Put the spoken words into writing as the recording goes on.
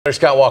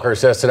Scott Walker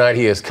says tonight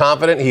he is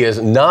confident he is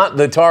not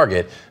the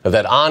target of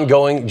that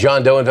ongoing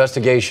John Doe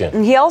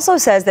investigation. He also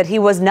says that he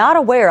was not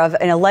aware of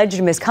an alleged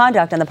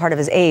misconduct on the part of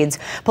his aides.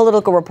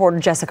 Political reporter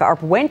Jessica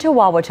Arp went to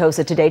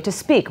Wauwatosa today to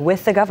speak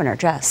with the governor.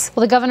 Jess.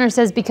 Well, the governor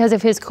says because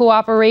of his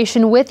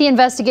cooperation with the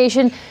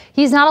investigation,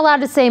 he's not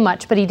allowed to say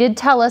much, but he did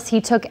tell us he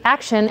took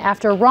action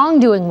after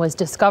wrongdoing was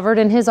discovered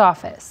in his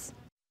office.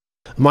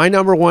 My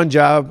number one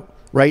job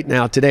right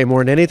now, today,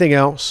 more than anything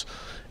else,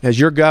 as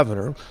your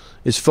governor,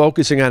 is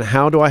focusing on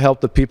how do I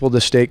help the people of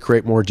the state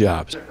create more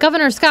jobs.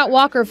 Governor Scott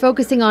Walker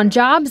focusing on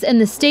jobs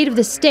and the state of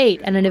the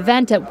state at an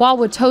event at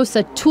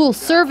Wauwatosa Tool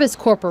Service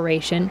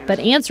Corporation, but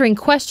answering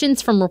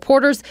questions from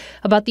reporters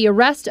about the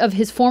arrest of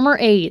his former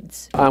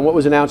aides. On what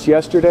was announced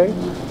yesterday,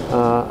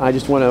 I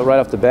just want to right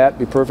off the bat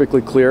be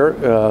perfectly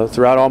clear.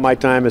 Throughout all my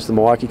time as the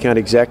Milwaukee County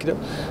executive,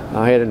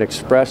 I had an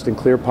expressed and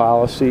clear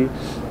policy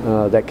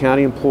that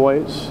county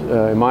employees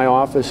in my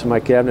office, in my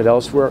cabinet,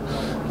 elsewhere,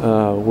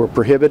 were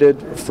prohibited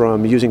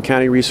from using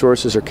county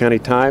resources or county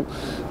time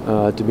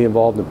to be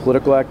involved in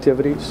political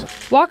activities.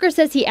 Walker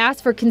says he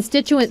asked for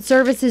Constituent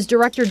Services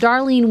Director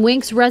Darlene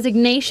Wink's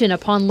resignation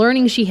upon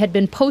learning she had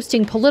been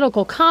posting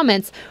political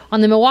comments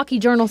on the Milwaukee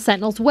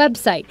Journal-Sentinel's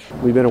website.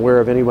 We've been aware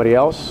of anybody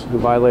else who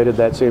violated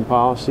that same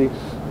policy.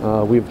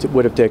 We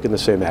would have taken the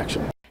same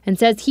action. And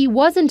says he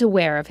wasn't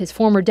aware of his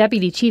former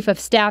Deputy Chief of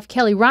Staff,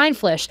 Kelly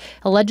Reinflisch,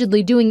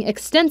 allegedly doing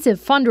extensive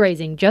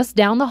fundraising just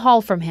down the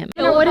hall from him.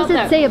 What does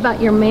it say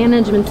about your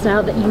management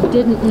style that you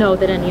didn't know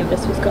that any of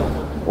this was going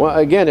on? Well,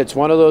 again, it's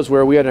one of those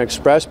where we had an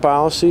express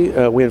policy.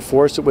 We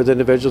enforced it with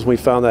individuals when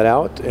we found that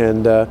out.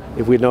 And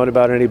if we'd known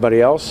about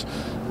anybody else,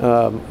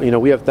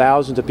 we have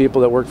thousands of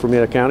people that work for me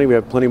in the county. We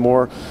have plenty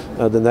more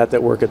than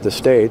that work at the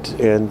state.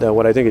 And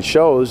what I think it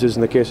shows is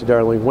in the case of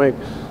Darlene Wink,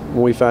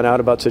 when we found out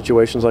about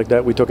situations like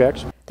that, we took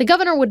action. The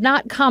governor would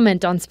not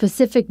comment on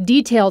specific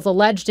details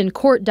alleged in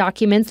court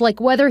documents, like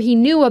whether he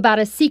knew about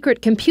a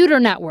secret computer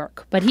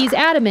network. But he's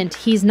adamant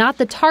he's not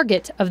the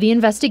target of the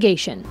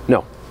investigation.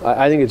 No,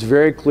 I think it's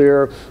very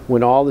clear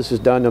when all this is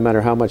done, no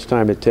matter how much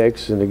time it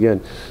takes. And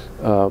again,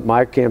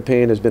 my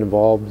campaign has been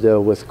involved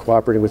with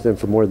cooperating with them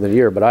for more than a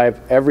year, but I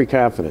have every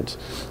confidence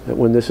that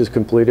when this is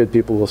completed,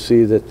 people will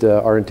see that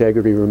our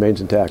integrity remains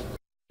intact.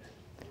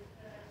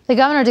 The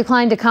governor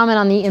declined to comment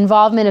on the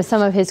involvement of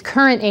some of his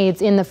current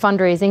aides in the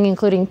fundraising,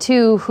 including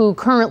two who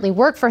currently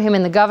work for him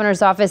in the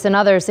governor's office and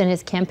others in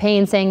his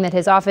campaign, saying that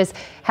his office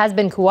has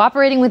been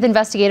cooperating with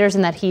investigators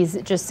and that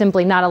he's just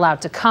simply not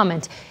allowed to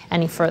comment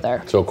any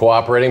further. So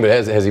cooperating, but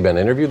has he been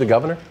interviewed, the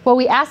governor? Well,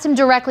 we asked him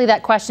directly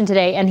that question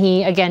today, and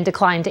he again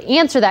declined to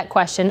answer that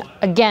question,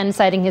 again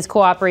citing his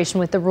cooperation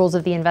with the rules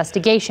of the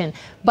investigation.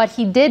 But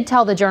he did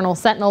tell the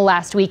Journal-Sentinel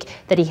last week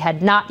that he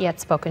had not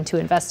yet spoken to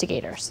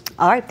investigators.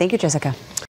 All right. Thank you, Jessica.